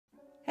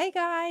Hey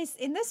guys,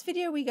 in this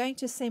video we're going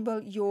to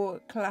assemble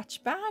your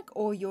clutch bag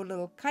or your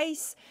little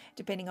case,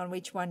 depending on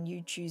which one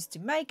you choose to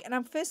make. And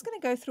I'm first going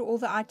to go through all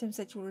the items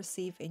that you'll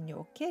receive in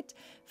your kit.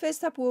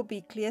 First up will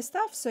be clear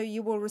stuff, so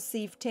you will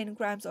receive 10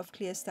 grams of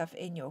clear stuff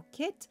in your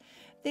kit.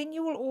 Then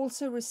you will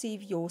also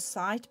receive your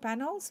side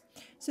panels.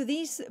 So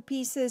these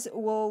pieces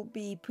will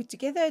be put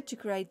together to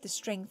create the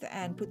strength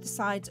and put the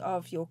sides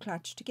of your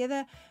clutch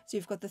together. So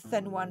you've got the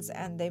thin ones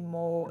and the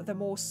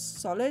more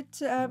solid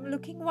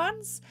looking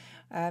ones.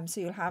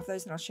 So you'll have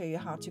those, and I'll show you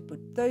how to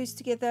put those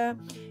together.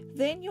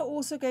 Then you're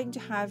also going to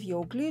have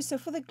your glue. So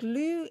for the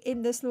glue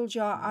in this little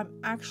jar, I'm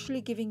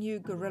actually giving you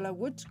Gorilla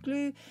Wood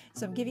glue.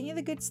 So I'm giving you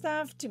the good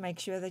stuff to make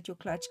sure that your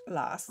clutch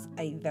lasts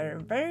a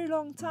very, very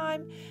long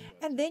time.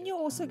 And then you're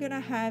also going to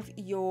have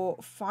your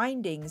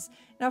findings.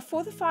 Now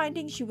for the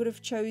findings, you would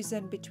have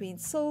chosen between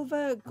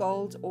silver,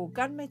 gold, or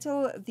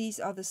gunmetal. These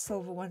are the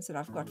silver ones that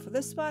I've got for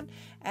this one.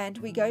 And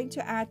we're going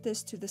to add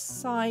this to the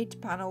side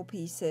panel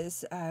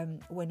pieces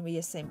when we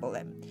assemble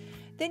them.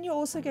 Then you're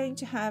also going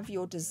to have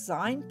your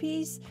design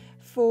piece.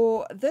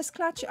 For this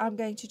clutch, I'm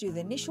going to do the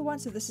initial one.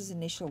 So this is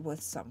initial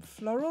with some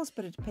florals,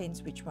 but it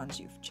depends which ones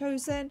you've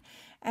chosen.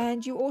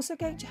 And you're also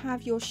going to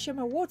have your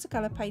shimmer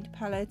watercolor paint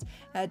palette,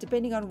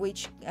 depending on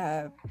which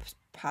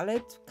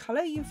palette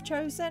color you've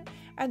chosen.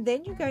 And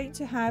then you're going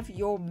to have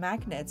your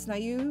magnets. Now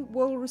you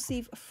will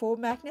receive 4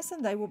 magnets,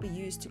 and they will be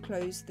used to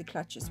close the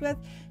clutches with.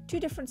 2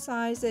 different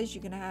sizes.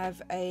 You're going to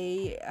have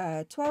a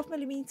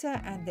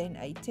 12mm and then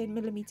a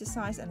 10mm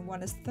size, and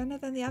one is thinner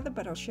than the other,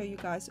 but I'll show you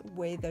guys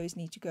where those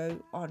need to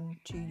go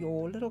onto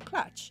your little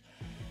clutch.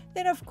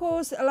 Then of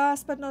course,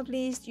 last but not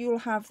least, you'll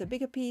have the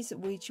bigger piece,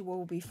 which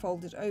will be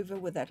folded over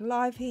with that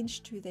live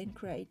hinge to then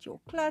create your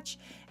clutch.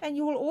 And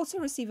you will also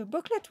receive a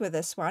booklet with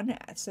this one,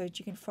 so that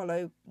you can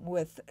follow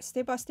with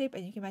step by step,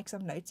 and you can make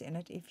some notes in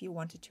it if you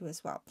wanted to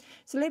as well.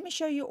 So let me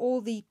show you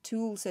all the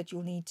tools that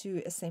you'll need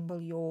to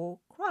assemble your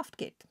craft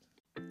kit.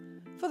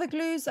 For the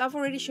glues, I've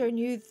already shown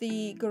you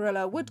the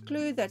Gorilla Wood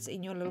glue that's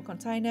in your little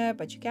container,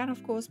 but you can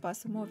of course buy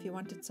some more if you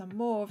wanted some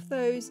more of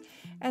those.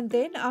 And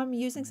then I'm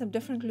using some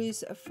different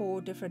glues for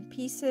different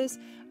pieces.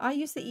 I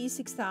use the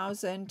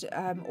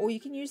E6000, or you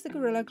can use the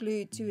Gorilla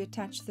glue to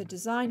attach the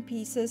design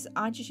pieces.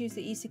 I just use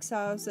the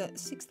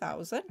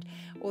E6000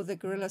 or the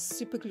Gorilla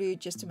super glue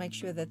just to make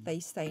sure that they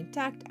stay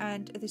intact.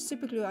 And the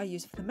super glue I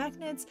use for the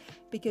magnets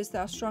because they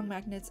are strong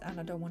magnets and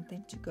I don't want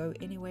them to go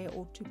anywhere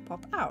or to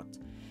pop out.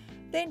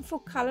 Then for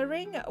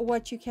coloring,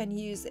 what you can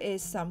use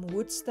is some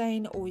wood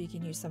stain, or you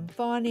can use some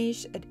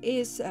varnish. It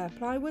is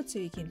plywood, so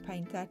you can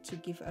paint that to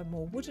give a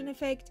more wooden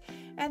effect.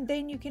 And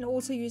then you can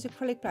also use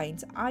acrylic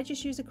paint. I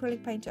just use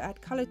acrylic paint to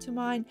add color to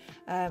mine.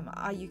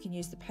 You can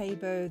use the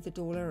Paybo, the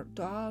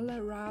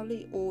Dollar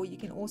Rowley, or you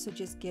can also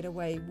just get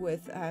away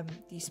with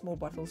these small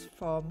bottles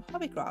from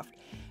Hobbycraft.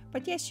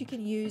 But yes, you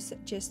can use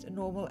just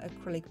normal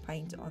acrylic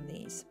paint on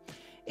these.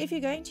 If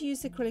you're going to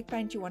use acrylic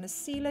paint, you want to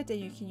seal it,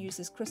 and you can use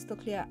this crystal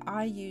clear.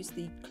 I use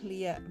the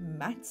clear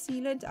matte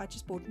sealant. I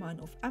just bought mine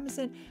off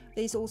Amazon.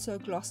 There's also a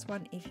gloss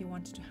one if you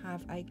wanted to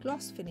have a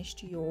gloss finish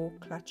to your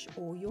clutch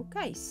or your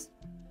case.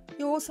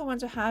 You also want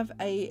to have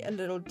a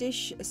little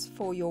dish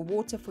for your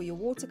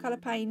watercolor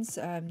paints,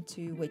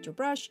 to wet your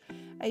brush,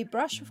 a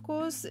brush of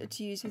course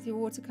to use with your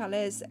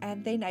watercolors,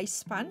 and then a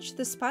sponge.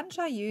 The sponge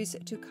I use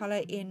to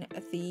color in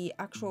the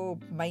actual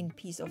main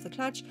piece of the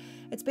clutch.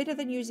 It's better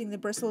than using the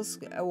bristles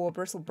or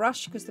bristle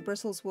brush, because the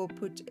bristles will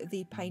put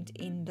the paint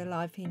in the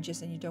live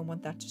hinges and you don't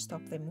want that to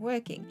stop them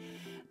working.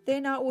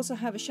 Then I also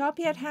have a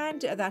Sharpie at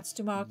hand. That's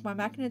to mark my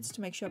magnets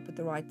to make sure I put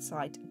the right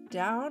side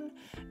down.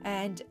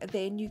 And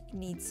then you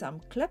need some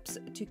clips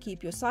to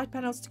keep your side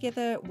panels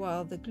together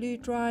while the glue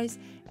dries.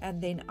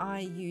 And then I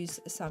use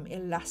some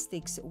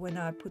elastics when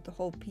I put the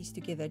whole piece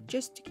together,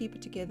 just to keep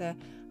it together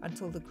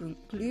until the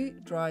glue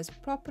dries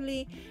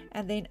properly.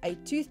 And then a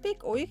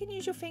toothpick, or you can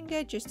use your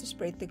finger just to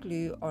spread the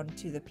glue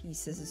onto the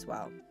pieces as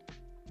well.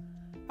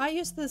 I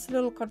use this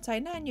little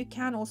container, and you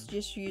can also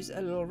just use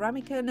a little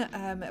ramekin,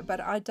 but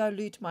I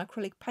dilute my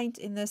acrylic paint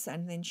in this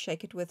and then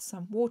shake it with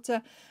some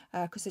water,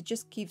 because it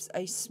just gives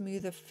a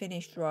smoother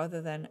finish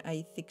rather than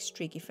a thick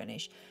streaky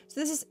finish.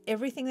 So this is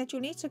everything that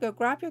you'll need. So go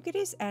grab your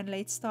goodies and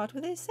let's start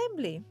with the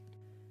assembly.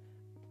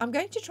 I'm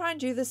going to try and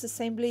do this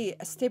assembly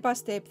step by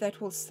step. That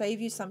will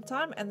save you some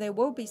time, and there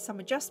will be some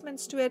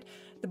adjustments to it.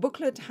 The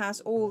booklet has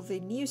all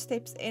the new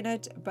steps in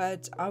it,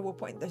 but I will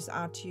point those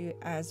out to you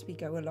as we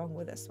go along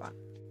with this one.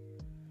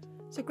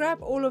 So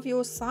grab all of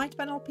your side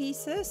panel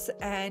pieces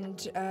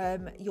and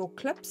your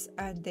clips,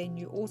 and then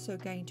you're also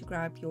going to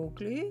grab your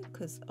glue,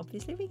 because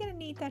obviously we're going to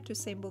need that to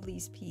assemble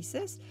these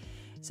pieces.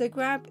 So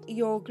grab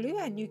your glue,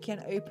 and you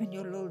can open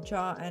your little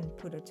jar and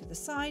put it to the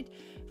side.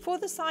 For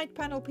the side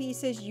panel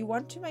pieces, you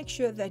want to make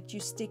sure that you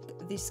stick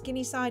the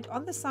skinny side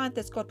on the side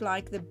that's got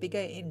like the bigger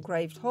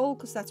engraved hole,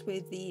 because that's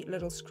where the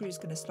little screw is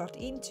going to slot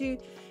into.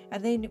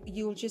 And then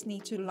you'll just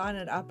need to line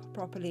it up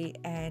properly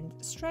and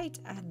straight,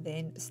 and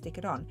then stick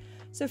it on.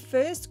 So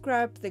first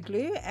grab the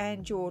glue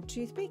and your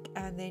toothpick,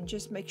 and then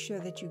just make sure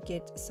that you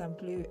get some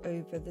glue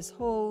over this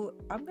hole.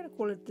 I'm going to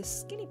call it the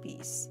skinny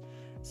piece.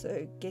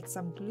 So get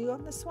some glue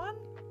on this one.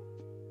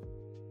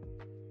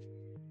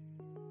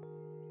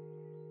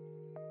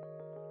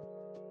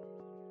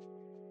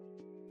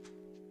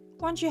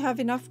 Once you have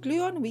enough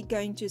glue on, we're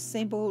going to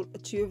assemble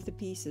two of the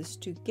pieces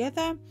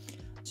together.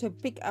 So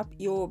pick up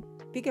your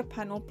bigger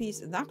panel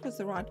piece, that was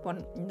the right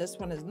one, and this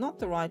one is not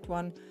the right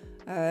one.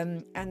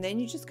 And then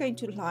you're just going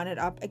to line it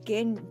up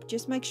again.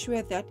 Just make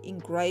sure that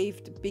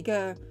engraved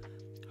bigger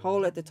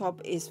hole at the top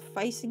is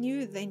facing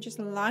you, then just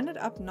line it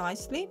up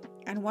nicely.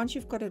 And once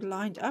you've got it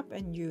lined up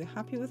and you're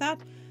happy with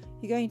that,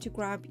 you're going to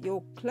grab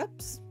your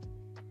clips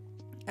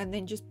and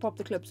then just pop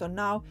the clips on.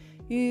 Now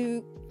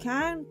you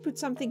can put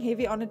something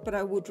heavy on it, but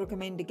I would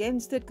recommend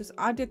against it, because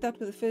I did that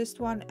with the first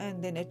one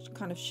and then it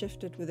kind of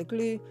shifted with the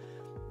glue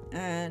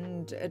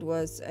and it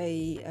was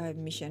a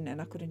mission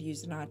and I couldn't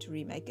use it now to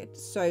remake it.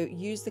 So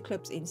use the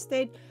clips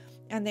instead,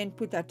 and then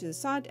put that to the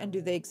side and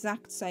do the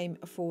exact same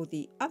for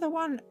the other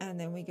one, and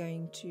then we're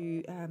going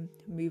to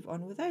move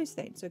on with those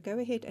then. So go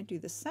ahead and do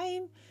the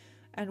same,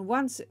 and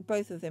once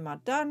both of them are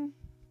done,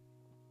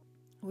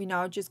 we're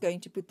now just going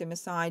to put them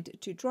aside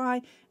to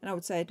dry, and I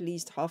would say at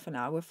least half an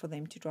hour for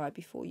them to dry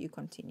before you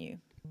continue.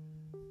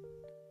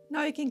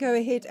 Now you can go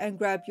ahead and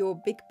grab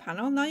your big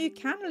panel. Now you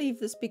can leave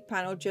this big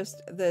panel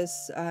just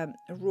this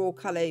raw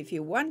color if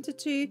you wanted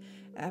to.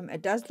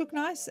 It does look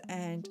nice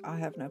and I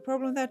have no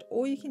problem with that,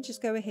 or you can just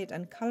go ahead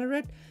and color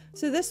it.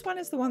 So this one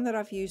is the one that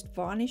I've used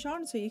varnish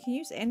on, so you can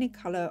use any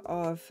color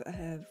of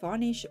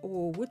varnish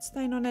or wood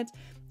stain on it,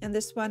 and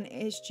this one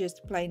is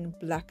just plain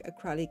black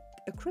acrylic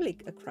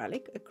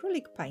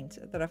paint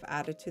that I've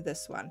added to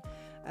this one.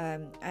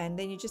 And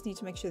then you just need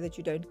to make sure that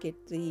you don't get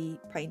the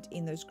paint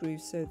in those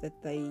grooves so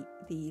that the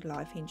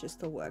live hinges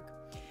still work.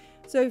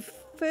 So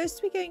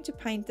first we're going to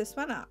paint this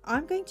one.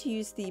 I'm going to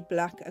use the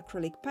black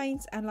acrylic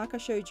paints, and like I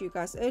showed you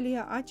guys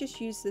earlier, I just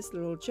use this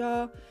little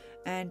jar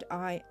and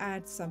I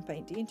add some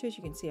paint into it.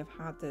 You can see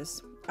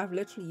I've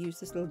literally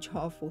used this little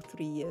jar for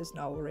 3 years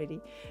now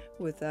already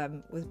with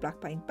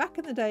black paint back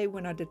in the day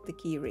when I did the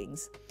key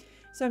rings.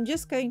 So I'm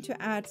just going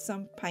to add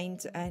some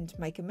paint and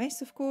make a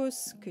mess, of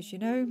course, because you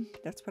know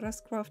that's what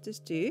us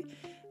crafters do.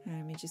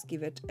 Let me just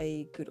give it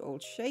a good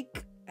old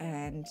shake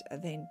and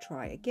then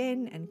try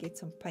again and get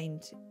some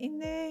paint in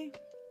there.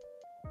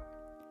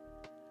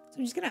 So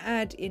I'm just going to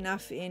add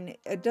enough in.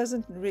 It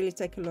doesn't really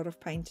take a lot of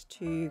paint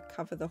to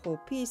cover the whole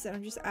piece, and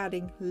I'm just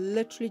adding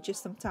literally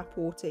just some tap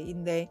water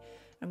in there.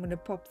 I'm going to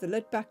pop the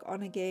lid back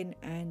on again,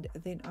 and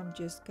then I'm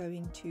just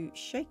going to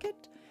shake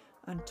it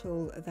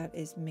until that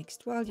is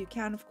mixed well. You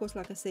can, of course,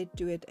 like I said,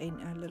 do it in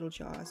a little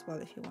jar as well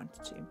if you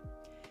wanted to.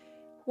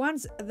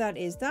 Once that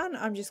is done,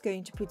 I'm just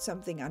going to put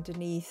something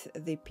underneath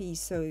the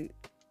piece so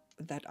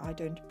that I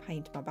don't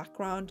paint my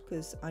background,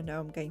 because I know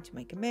I'm going to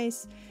make a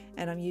mess.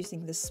 And I'm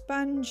using the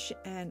sponge,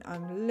 and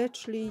I'm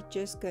literally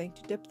just going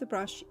to dip the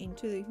brush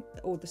into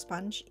the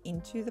sponge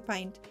into the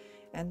paint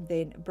and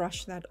then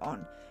brush that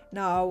on.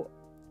 Now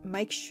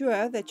make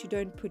sure that you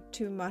don't put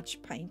too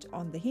much paint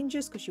on the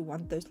hinges, because you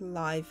want those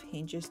live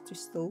hinges to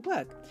still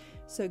work.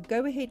 So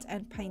go ahead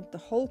and paint the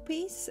whole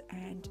piece,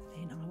 and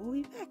then I will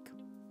be back.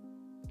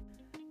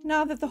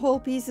 Now that the whole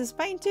piece is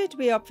painted,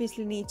 we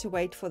obviously need to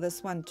wait for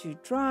this one to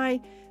dry.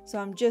 So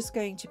I'm just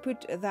going to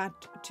put that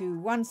to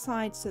one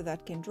side so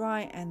that can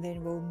dry, and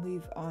then we'll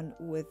move on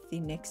with the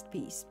next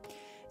piece.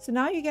 So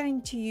now you're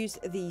going to use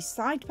the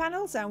side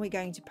panels, and we're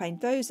going to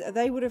paint those.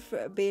 They would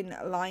have been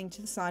lying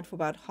to the side for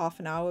about half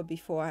an hour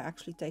before I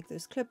actually take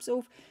those clips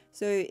off.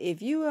 So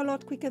if you are a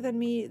lot quicker than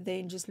me,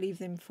 then just leave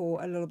them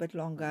for a little bit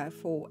longer,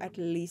 for at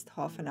least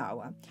half an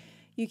hour.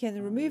 You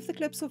can remove the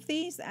clips of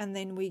these, and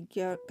then we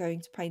are going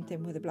to paint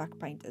them with a black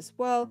paint as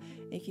well.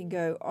 You can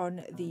go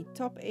on the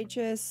top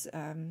edges,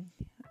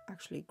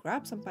 actually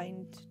grab some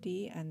paint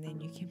D, and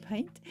then you can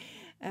paint.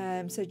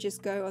 So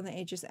just go on the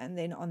edges and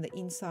then on the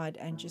inside,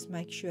 and just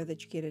make sure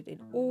that you get it in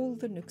all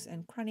the nooks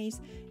and crannies.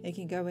 You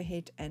can go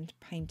ahead and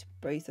paint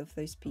both of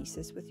those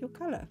pieces with your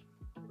color.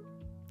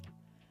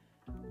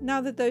 Now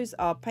that those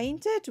are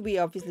painted,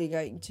 we're obviously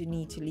going to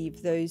need to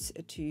leave those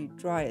to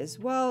dry as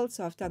well.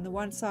 So I've done the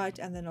one side,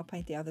 and then I'll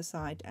paint the other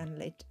side and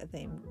let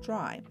them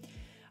dry.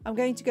 I'm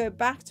going to go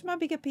back to my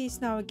bigger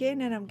piece now again,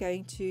 and I'm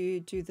going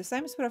to do the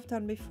same as what I've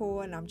done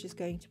before, and I'm just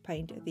going to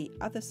paint the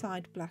other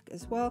side black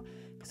as well,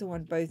 because I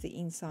want both the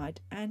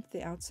inside and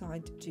the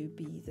outside to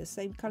be the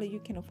same color. You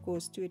can of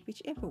course do it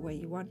whichever way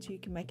you want to. You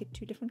can make it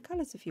two different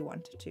colors if you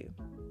wanted to.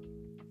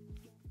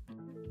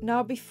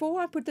 Now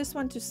before I put this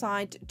one to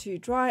side to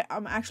dry,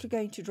 I'm actually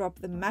going to drop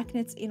the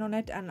magnets in on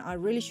it, and I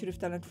really should have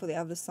done it for the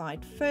other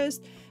side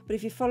first, but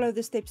if you follow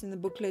the steps in the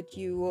booklet,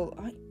 you will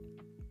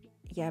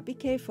yeah, be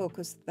careful,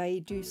 because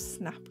they do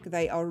snap.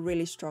 They are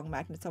really strong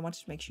magnets. I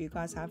wanted to make sure you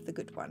guys have the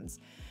good ones.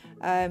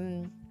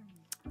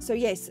 So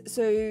yes,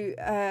 so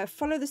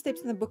follow the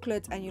steps in the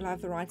booklet and you'll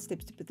have the right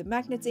steps to put the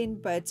magnets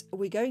in, but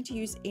we're going to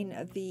use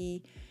in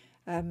the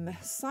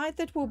side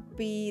that will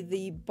be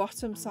the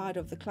bottom side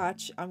of the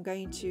clutch. I'm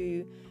going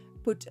to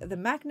put the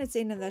magnets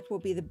in, and that will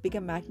be the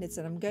bigger magnets,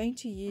 and I'm going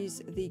to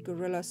use the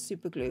Gorilla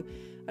super glue.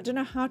 I don't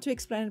know how to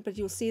explain it, but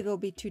you'll see there'll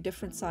be two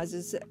different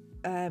sizes.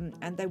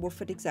 and they will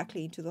fit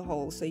exactly into the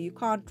hole. So you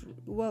can't,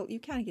 well, you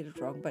can get it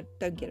wrong, but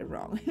don't get it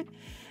wrong.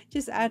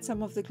 Just add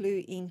some of the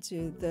glue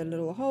into the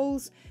little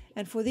holes.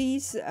 And for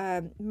these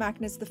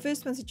magnets, the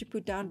first ones that you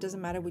put down,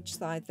 doesn't matter which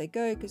side they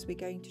go, because we're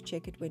going to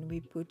check it when we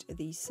put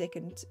the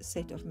second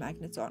set of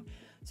magnets on.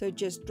 So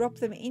just drop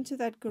them into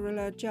that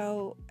Gorilla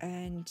Gel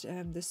and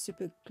the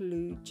super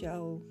glue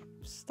gel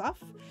stuff,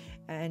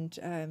 and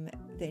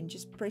then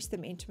just press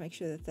them in to make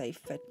sure that they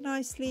fit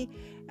nicely.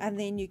 And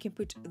then you can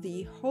put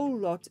the whole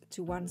lot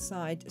to one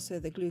side so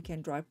the glue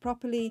can dry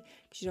properly,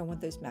 because you don't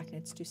want those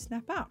magnets to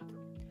snap out.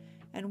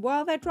 And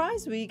while that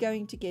dries, we're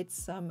going to get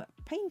some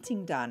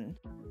painting done.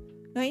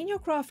 Now, in your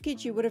craft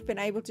kit, you would have been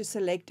able to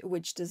select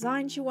which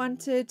designs you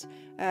wanted.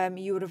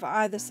 You would have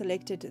either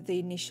selected the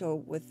initial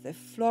with the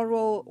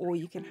floral, or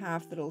you can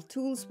have the little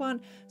tools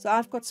one. So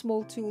I've got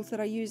small tools that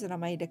I use, and I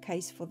made a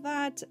case for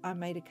that. I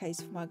made a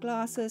case for my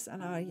glasses,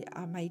 and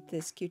I made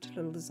this cute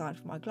little design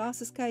for my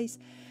glasses case.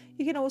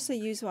 You can also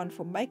use one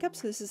for makeup.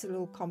 So this is a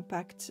little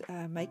compact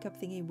makeup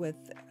thingy with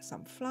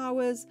some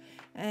flowers,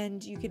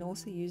 and you can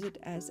also use it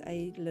as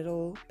a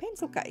little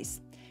pencil case.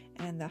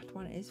 And that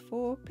one is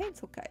for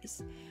pencil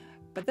case.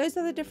 But those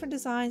are the different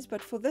designs.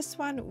 But for this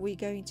one, we're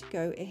going to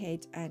go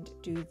ahead and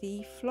do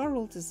the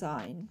floral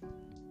design.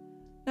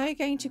 Now you're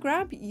going to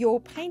grab your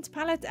paint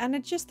palette, and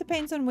it just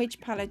depends on which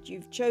palette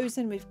you've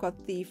chosen. We've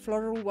got the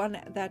floral one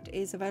that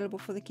is available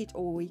for the kit,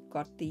 or we've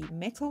got the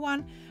metal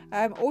one,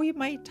 or you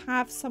might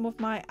have some of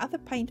my other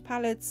paint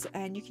palettes,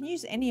 and you can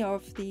use any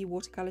of the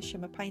watercolor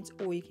shimmer paints,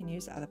 or you can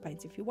use other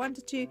paints if you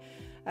wanted to,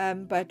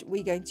 but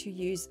we're going to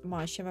use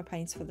my shimmer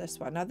paints for this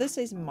one. Now this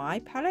is my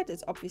palette.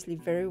 It's obviously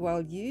very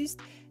well used,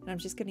 and I'm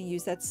just going to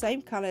use that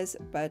same colors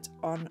but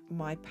on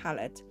my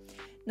palette.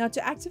 Now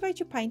to activate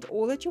your paint,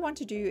 all that you want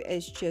to do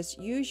is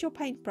just use your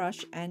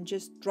paintbrush and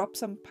just drop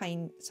some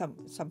paint,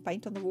 some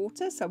paint on the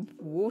water, some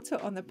water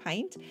on the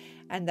paint,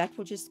 and that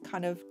will just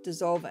kind of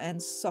dissolve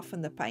and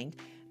soften the paint.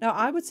 Now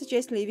I would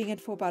suggest leaving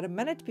it for about a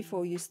minute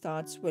before you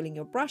start swirling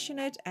your brush in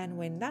it, and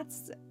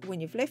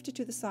when you've left it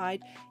to the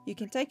side, you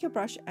can take your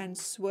brush and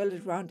swirl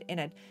it around in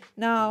it.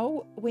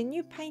 Now when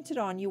you paint it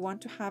on, you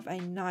want to have a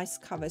nice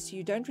cover, so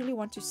you don't really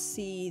want to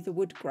see the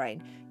wood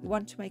grain. You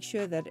want to make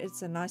sure that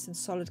it's a nice and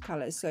solid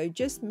color, so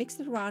just mix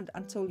it around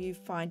until you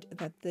find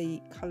that the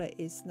color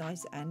is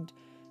nice and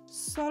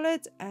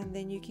solid, and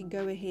then you can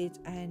go ahead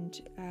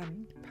and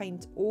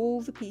paint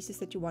all the pieces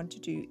that you want to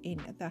do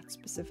in that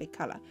specific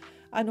color.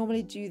 I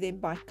normally do them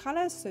by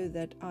color so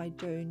that I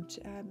don't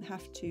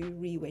have to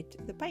re-wet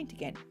the paint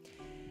again.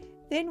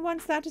 Then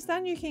once that is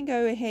done, you can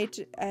go ahead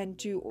and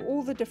do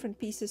all the different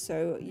pieces.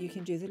 So you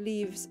can do the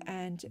leaves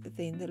and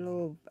then the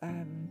little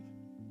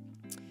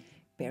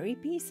berry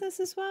pieces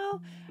as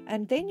well,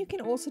 and then you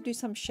can also do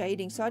some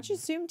shading. So I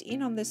just zoomed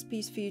in on this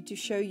piece for you to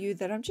show you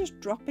that I'm just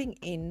dropping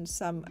in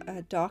some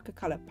darker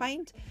color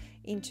paint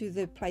into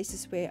the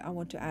places where I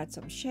want to add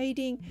some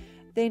shading.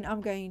 Then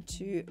I'm going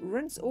to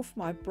rinse off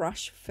my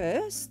brush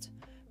first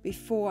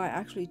before I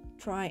actually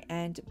try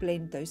and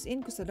blend those in,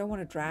 because I don't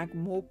want to drag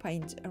more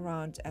paint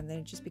around and then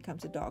it just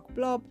becomes a dark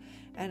blob.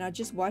 And I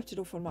just wiped it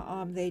off on my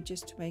arm there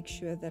just to make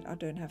sure that I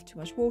don't have too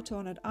much water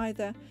on it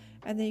either.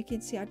 And then you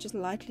can see I just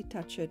lightly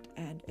touch it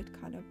and it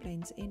kind of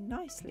blends in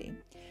nicely.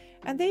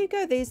 And there you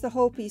go, there's the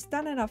whole piece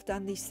done, and I've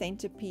done the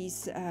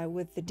centerpiece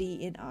with the D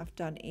in, I've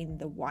done in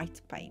the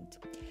white paint.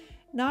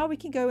 Now we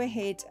can go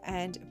ahead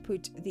and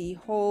put the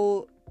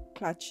whole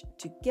clutch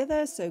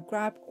together. So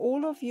grab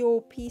all of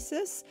your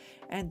pieces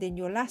and then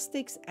your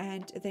elastics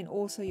and then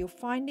also your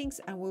findings,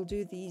 and we'll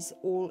do these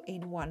all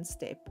in one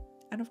step.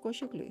 And of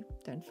course your glue,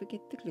 don't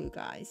forget the glue,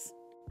 guys.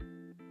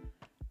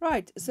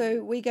 Right,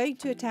 so we're going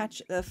to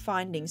attach the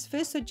findings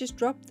first. So just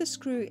drop the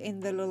screw in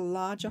the little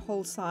larger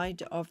hole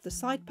side of the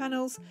side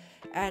panels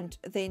and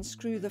then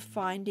screw the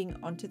finding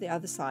onto the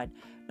other side.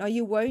 Now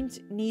you won't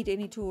need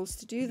any tools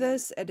to do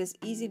this. It is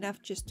easy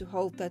enough just to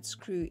hold that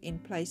screw in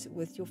place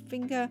with your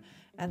finger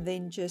and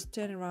then just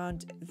turn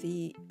around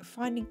the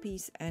finding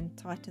piece and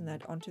tighten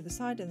that onto the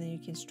side, and then you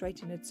can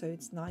straighten it so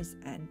it's nice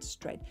and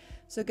straight.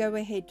 So go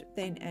ahead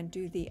then and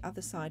do the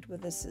other side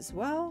with this as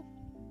well.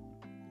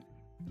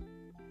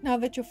 Now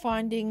that your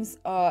findings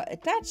are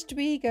attached,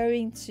 we're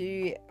going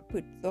to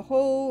put the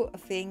whole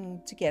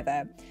thing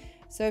together.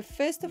 So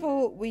first of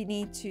all, we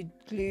need to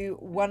glue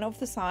one of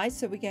the sides.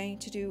 So we're going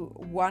to do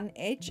one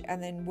edge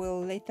and then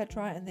we'll let that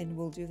dry and then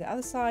we'll do the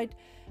other side.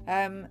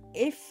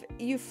 If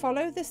you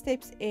follow the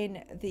steps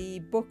in the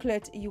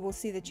booklet, you will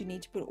see that you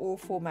need to put all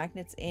 4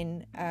 magnets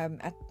in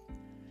at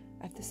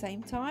the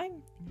same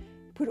time.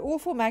 Put all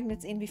 4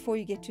 magnets in before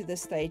you get to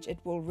this stage. It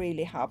will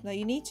really help. Now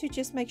you need to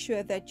just make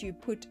sure that you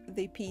put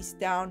the piece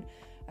down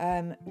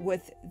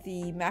with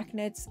the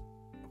magnets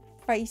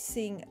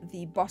facing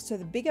the boss. So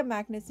the bigger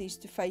magnets needs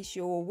to face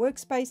your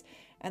workspace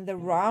and the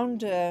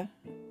rounder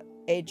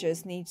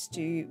edges needs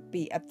to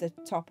be at the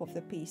top of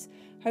the piece.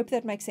 Hope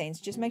that makes sense.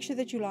 Just make sure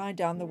that you lie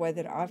down the way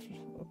that I've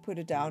put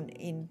it down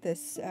in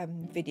this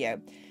video.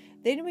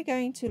 Then we're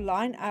going to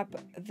line up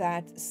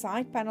that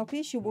side panel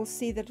piece. You will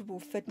see that it will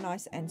fit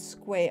nice and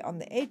square on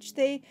the edge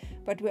there,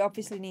 but we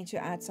obviously need to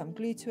add some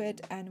glue to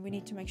it, and we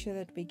need to make sure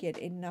that we get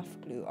enough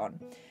glue on.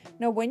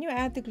 Now when you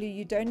add the glue,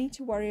 you don't need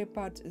to worry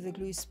about the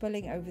glue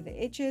spilling over the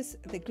edges.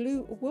 The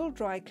glue will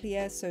dry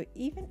clear, so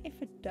even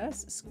if it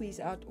does squeeze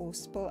out or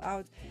spill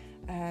out,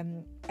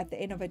 at the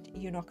end of it,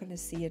 you're not going to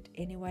see it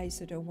anyway,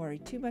 so don't worry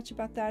too much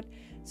about that.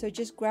 So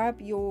just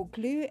grab your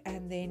glue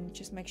and then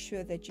just make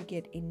sure that you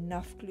get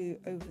enough glue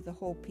over the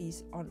whole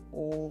piece on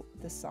all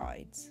the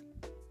sides.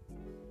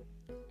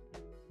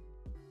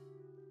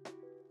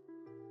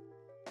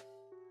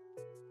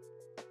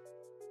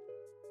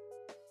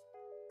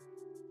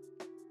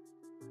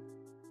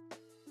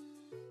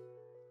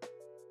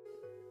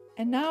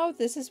 And now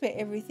this is where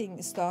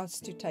everything starts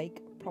to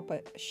take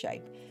proper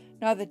shape.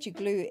 Now that your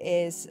glue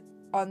is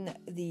on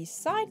the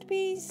side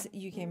piece,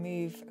 you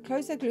can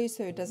close the glue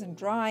so it doesn't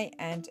dry,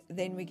 and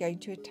then we're going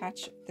to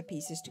attach the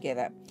pieces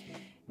together.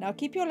 Now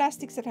keep your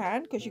elastics at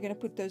hand because you're going to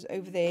put those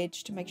over the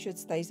edge to make sure it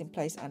stays in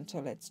place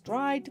until it's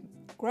dried.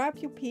 Grab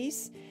your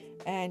piece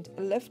and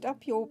lift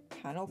up your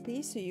panel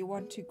piece. So you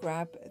want to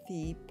grab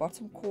the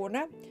bottom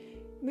corner,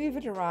 move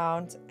it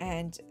around,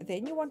 and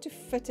then you want to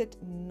fit it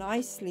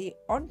nicely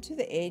onto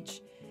the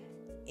edge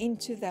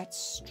into that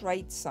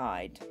straight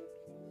side.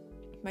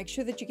 Make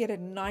sure that you get it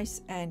nice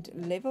and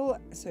level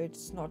so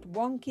it's not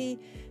wonky.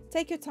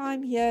 Take your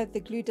time here. The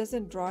glue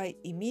doesn't dry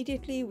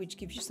immediately, which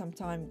gives you some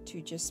time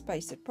to just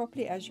space it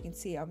properly, as you can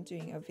see I'm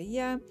doing over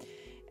here.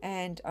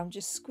 And I'm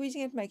just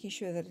squeezing it, making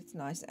sure that it's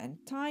nice and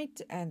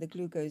tight, and the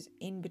glue goes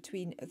in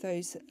between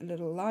those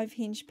little live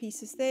hinge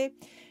pieces there.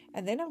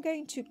 And then I'm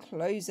going to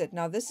close it.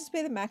 Now this is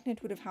where the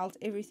magnet would have held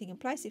everything in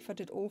place if I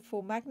did all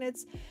 4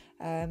 magnets,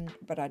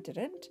 but I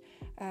didn't.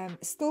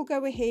 Still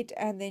go ahead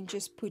and then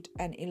just put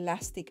an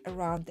elastic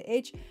around the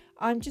edge.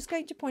 I'm just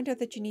going to point out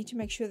that you need to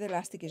make sure the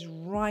elastic is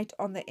right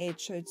on the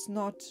edge, so it's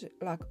not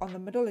like on the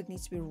middle. It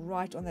needs to be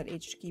right on that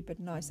edge to keep it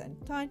nice and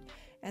tight,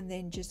 and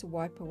then just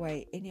wipe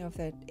away any of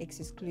that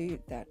excess glue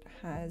that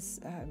has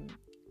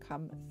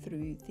come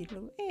through the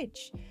little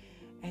edge.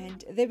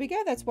 And there we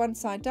go, that's one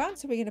side done.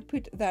 So we're going to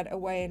put that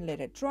away and let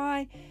it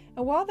dry.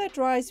 And while that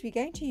dries, we're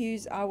going to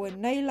use our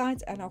nail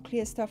light and our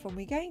clear stuff, and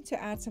we're going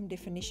to add some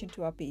definition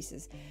to our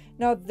pieces.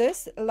 Now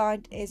this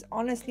light is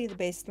honestly the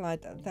best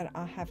light that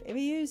I have ever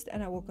used,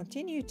 and I will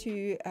continue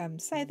to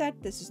say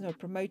that. This is not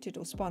promoted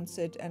or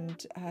sponsored,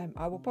 and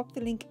I will pop the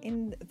link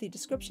in the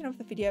description of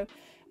the video.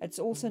 It's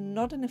also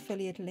not an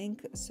affiliate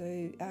link,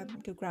 so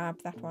go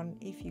grab that one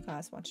if you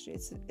guys want to do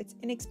it. It's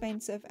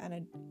inexpensive and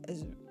it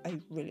is a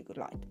really good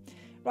light.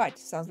 Right,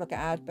 sounds like an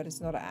ad, but it's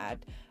not an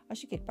ad. I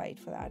should get paid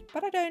for that,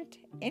 but I don't.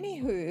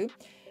 Anywho,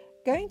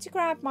 going to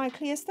grab my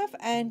clear stuff,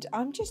 and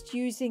I'm just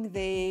using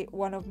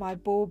one of my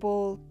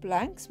bauble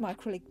blanks, my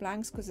acrylic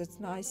blanks, because it's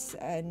nice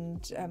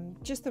and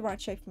just the right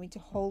shape for me to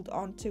hold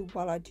on to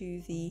while I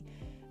do the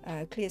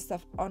clear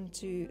stuff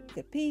onto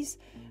the piece.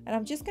 And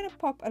I'm just going to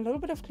pop a little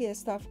bit of clear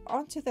stuff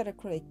onto that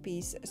acrylic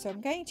piece. So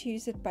I'm going to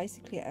use it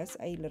basically as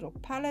a little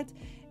palette,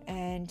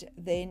 and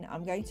then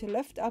I'm going to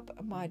lift up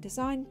my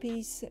design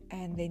piece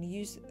and then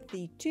use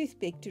the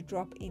toothpick to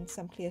drop in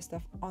some clear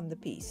stuff on the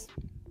piece.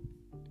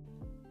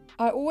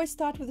 I always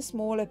start with the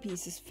smaller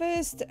pieces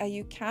first.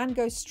 You can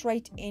go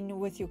straight in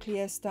with your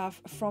clear stuff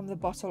from the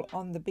bottle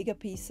on the bigger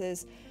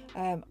pieces.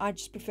 I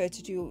just prefer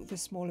to do the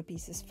smaller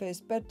pieces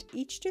first, but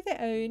each to their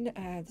own.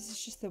 This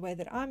is just the way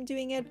that I'm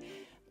doing it.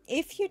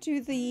 If you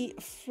do the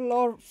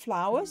flower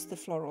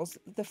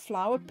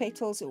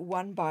petals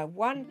one by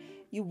one,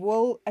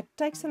 it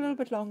takes a little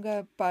bit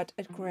longer, but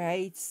it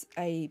creates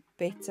a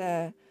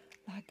better,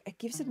 it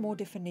gives it more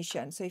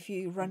definition. So if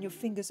you run your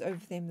fingers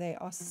over them, they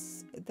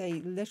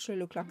literally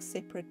look like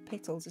separate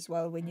petals as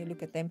well when you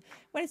look at them.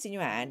 When it's in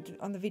your hand,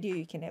 on the video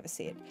you can never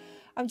see it.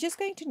 I'm just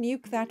going to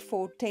nuke that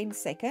for 10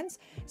 seconds.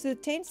 So the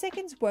 10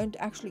 seconds won't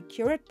actually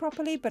cure it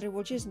properly, but it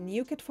will just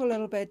nuke it for a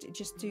little bit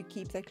just to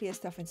keep the clear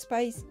stuff in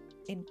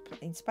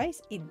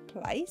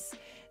place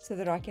so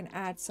that I can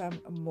add some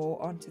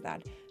more onto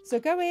that. So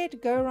go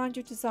ahead, go around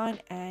your design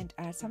and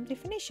add some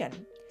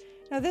definition.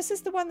 Now this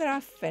is the one that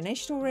I've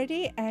finished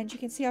already, and you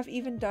can see I've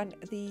even done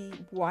the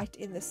white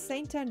in the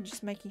center and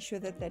just making sure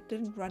that that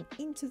didn't run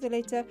into the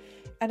letter,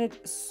 and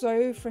it's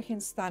so freaking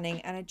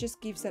stunning, and it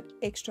just gives that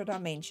extra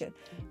dimension.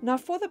 Now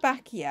for the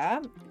back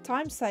here,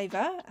 time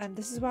saver, and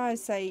this is why I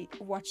say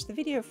watch the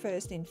video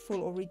first in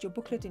full or read your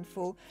booklet in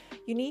full.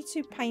 You need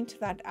to paint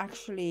that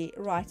actually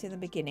right in the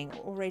beginning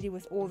already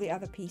with all the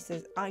other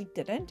pieces. I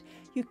didn't.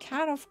 You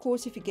can, of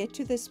course, if you get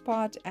to this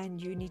part and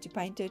you need to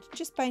paint it,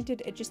 just paint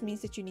it. It just means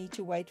that you need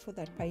to wait for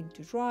that paint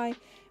to dry,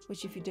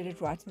 which if you did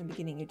it right in the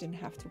beginning, you didn't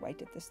have to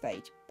wait at this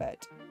stage.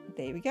 But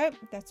there we go,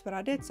 that's what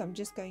I did. So I'm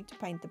just going to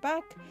paint the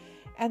back,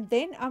 and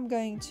then I'm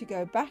going to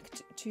go back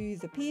to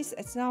the piece.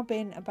 It's now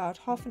been about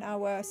half an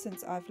hour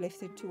since I've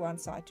left it to one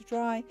side to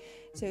dry.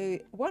 So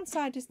one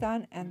side is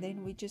done, and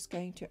then we're just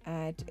going to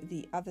add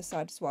the other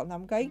side as well. Now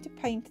I'm going to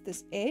paint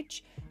this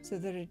edge so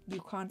that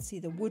you can't see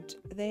the wood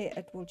there.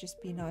 It will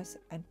just be nice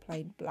and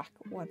plain black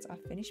once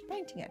I've finished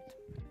painting it.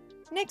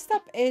 Next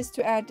up is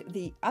to add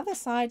the other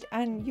side,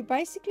 and you're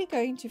basically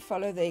going to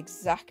follow the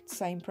exact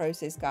same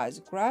process, guys.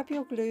 Grab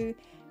your glue,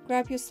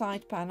 grab your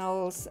side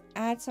panels,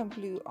 add some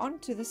glue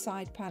onto the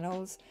side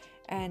panels,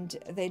 and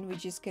then we're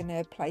just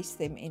gonna place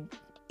them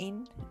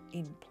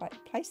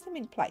place them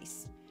in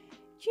place.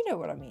 You know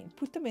what I mean?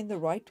 Put them in the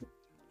right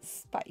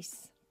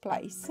place.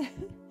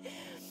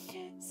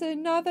 So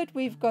now that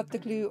we've got the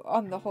glue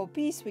on the whole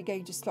piece, we're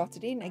going to slot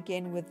it in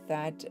again with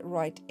that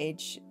right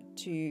edge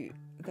to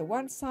the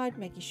one side,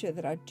 making sure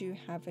that I do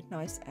have it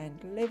nice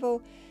and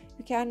level.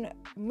 You can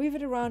move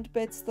it around a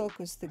bit still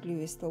because the glue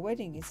is still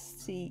wetting. You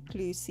see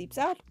glue seeps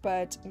out,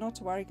 but not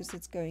to worry because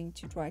it's going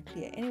to dry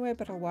clear anyway.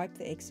 But I'll wipe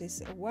the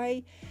excess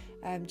away,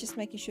 just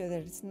making sure that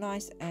it's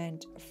nice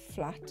and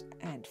flat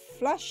and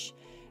flush.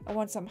 And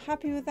once I'm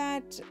happy with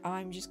that,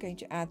 I'm just going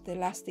to add the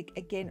elastic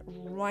again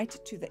right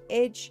to the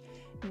edge,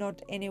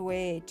 not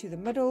anywhere to the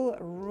middle,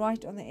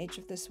 right on the edge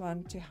of this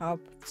one to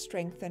help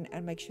strengthen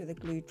and make sure the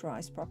glue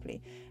dries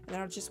properly. And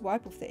then I'll just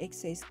wipe off the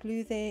excess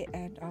glue there,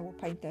 and I will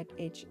paint that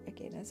edge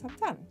again as I'm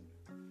done.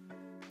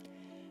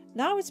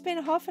 Now it's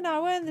been half an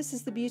hour, and this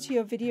is the beauty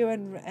of video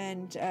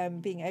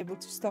and being able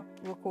to stop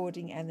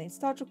recording and then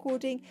start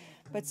recording.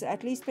 But it's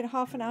at least been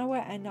half an hour,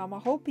 and now my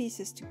whole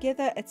piece is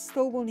together. It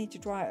still will need to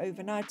dry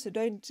overnight, so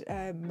don't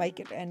make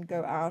it and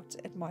go out.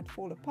 It might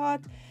fall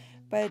apart.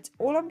 But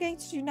all I'm going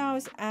to do now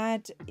is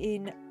add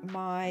in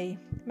my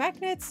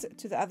magnets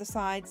to the other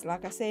sides.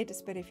 Like I said,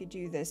 it's better if you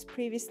do this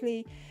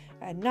previously.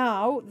 And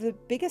now the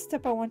biggest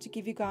tip I want to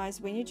give you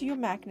guys when you do your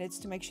magnets,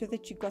 to make sure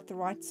that you've got the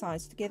right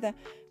sides together,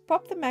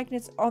 pop the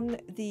magnets on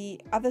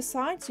the other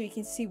side so you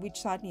can see which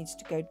side needs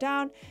to go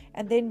down,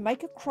 and then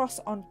make a cross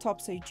on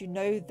top so that you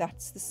know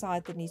that's the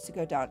side that needs to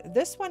go down.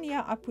 This one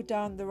here I put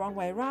down the wrong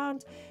way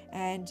around,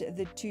 and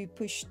the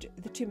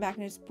two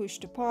magnets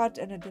pushed apart,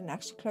 and it didn't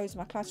actually close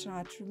my clutch, and I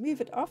had to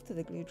remove it after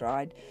the glue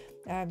dried.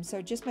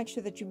 So just make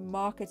sure that you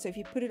mark it. So if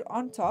you put it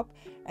on top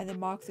and then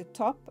mark the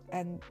top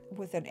and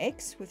with an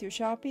X with your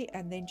Sharpie,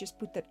 and then just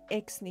put that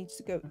X needs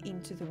to go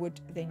into the wood,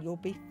 then you'll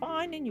be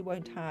fine and you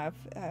won't have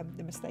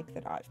the mistake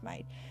that I've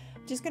made.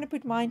 I'm just going to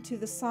put mine to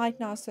the side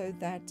now so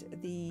that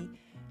the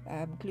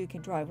glue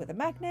can dry with the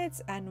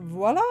magnets, and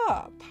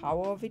voila,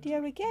 power of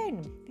video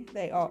again.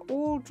 They are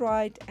all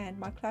dried and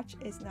my clutch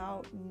is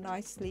now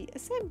nicely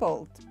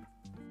assembled.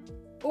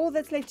 All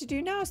that's left to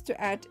do now is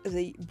to add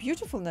the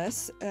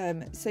beautifulness.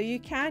 So you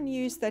can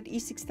use that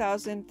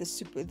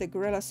E6000, the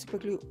Gorilla Super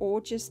Glue,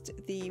 or just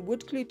the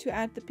wood glue to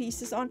add the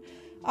pieces on.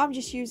 I'm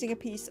just using a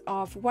piece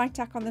of white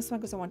tack on this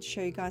one because I want to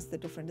show you guys the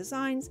different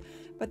designs.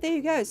 But there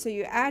you go. So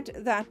you add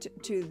that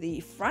to the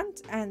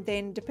front, and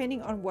then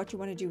depending on what you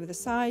want to do with the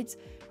sides,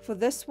 for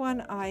this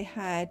one I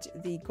had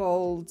the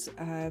gold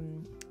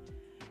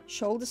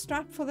shoulder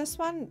strap for this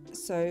one.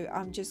 So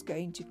I'm just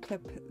going to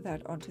clip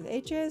that onto the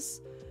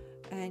edges.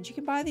 And you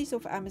can buy these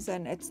off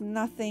Amazon. It's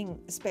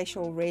nothing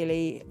special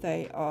really.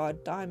 They are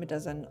dime a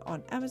dozen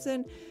on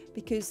Amazon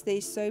because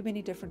there's so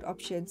many different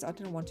options. I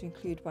didn't want to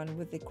include one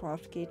with the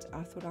craft kit.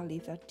 I thought I'll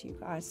leave that to you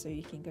guys so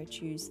you can go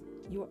choose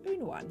your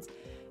own ones.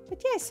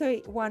 But yeah, so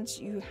once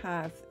you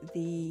have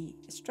the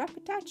strap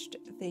attached,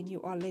 then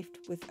you are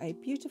left with a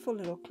beautiful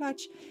little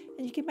clutch,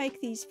 and you can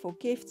make these for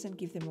gifts and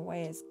give them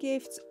away as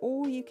gifts,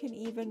 or you can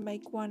even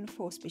make one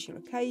for a special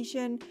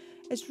occasion.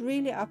 It's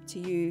really up to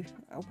you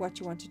what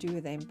you want to do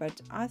with them,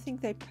 but I think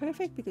they're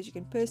perfect because you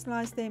can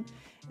personalize them.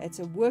 It's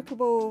a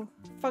workable,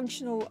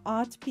 functional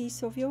art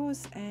piece of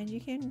yours, and you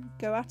can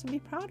go out and be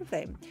proud of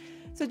them.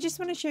 So just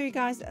want to show you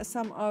guys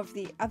some of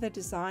the other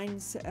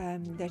designs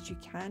that you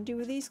can do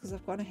with these, because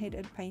I've gone ahead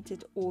and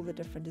painted all the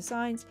different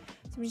designs.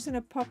 So I'm just going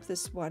to pop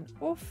this one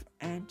off,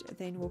 and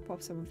then we'll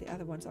pop some of the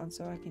other ones on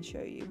so I can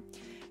show you.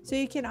 So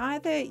you can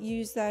either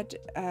use that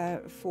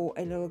for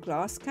a little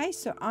glass case.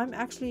 So I'm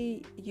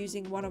actually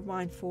using one of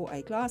mine for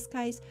a glass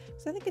case,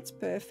 so I think it's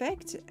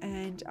perfect,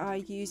 and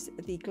I use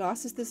the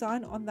glasses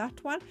design on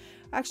that one.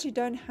 I actually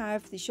don't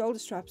have the shoulder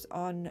straps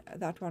on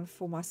that one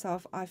for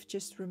myself. I've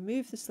just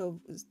removed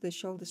the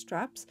shoulder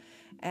straps,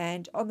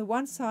 and on the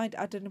one side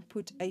I didn't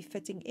put a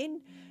fitting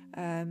in,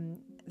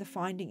 the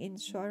finding in,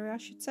 sorry, I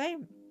should say,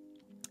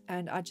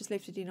 and I just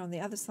left it in on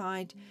the other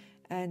side.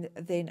 And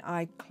then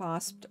I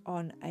clasped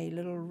on a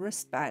little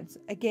wristband.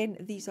 Again,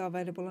 these are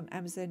available on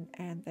Amazon,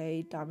 and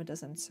they dime a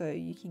dozen, so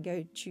you can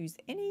go choose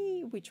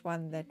which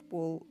one that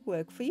will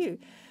work for you.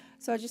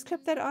 So I just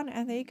clip that on,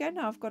 and there you go.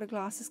 Now I've got a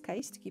glasses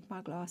case to keep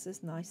my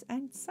glasses nice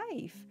and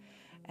safe.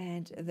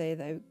 And there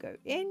they go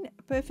in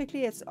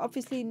perfectly. It's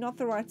obviously not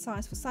the right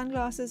size for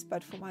sunglasses,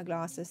 but for my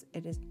glasses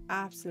it is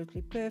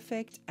absolutely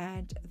perfect,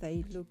 and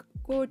they look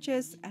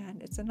gorgeous,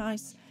 and it's a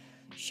nice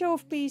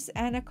show-off piece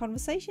and a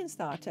conversation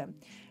starter.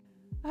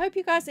 I hope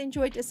you guys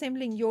enjoyed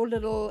assembling your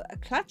little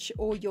clutch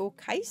or your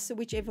case,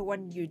 whichever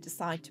one you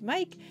decide to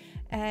make.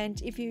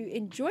 And if you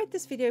enjoyed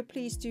this video,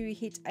 please do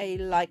hit a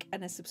like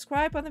and a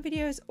subscribe on the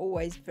video. It's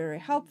always very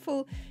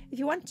helpful. If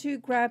you want to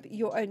grab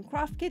your own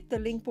craft kit, the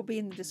link will be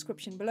in the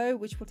description below,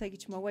 which will take you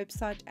to my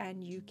website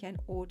and you can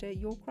order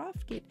your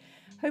craft kit.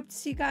 Hope to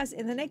see you guys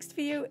in the next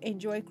video.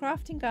 Enjoy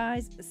crafting,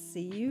 guys.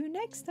 See you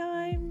next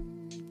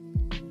time.